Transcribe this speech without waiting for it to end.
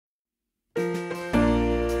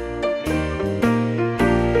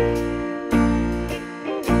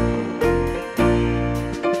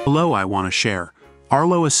Hello, I want to share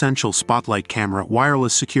Arlo Essential Spotlight Camera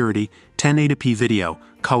Wireless Security 1080p Video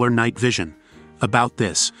Color Night Vision. About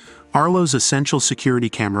this, Arlo's Essential Security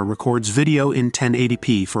Camera records video in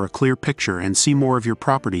 1080p for a clear picture and see more of your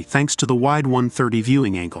property thanks to the wide 130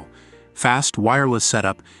 viewing angle. Fast wireless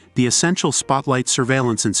setup, the Essential Spotlight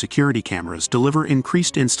surveillance and security cameras deliver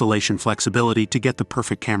increased installation flexibility to get the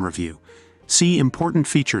perfect camera view. See important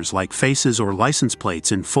features like faces or license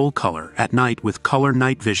plates in full color at night with color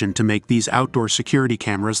night vision to make these outdoor security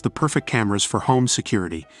cameras the perfect cameras for home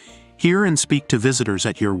security. Hear and speak to visitors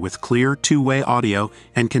at your with clear two-way audio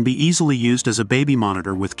and can be easily used as a baby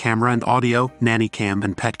monitor with camera and audio, nanny cam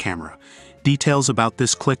and pet camera. Details about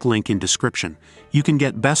this click link in description. You can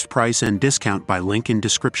get best price and discount by link in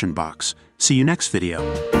description box. See you next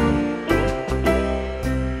video.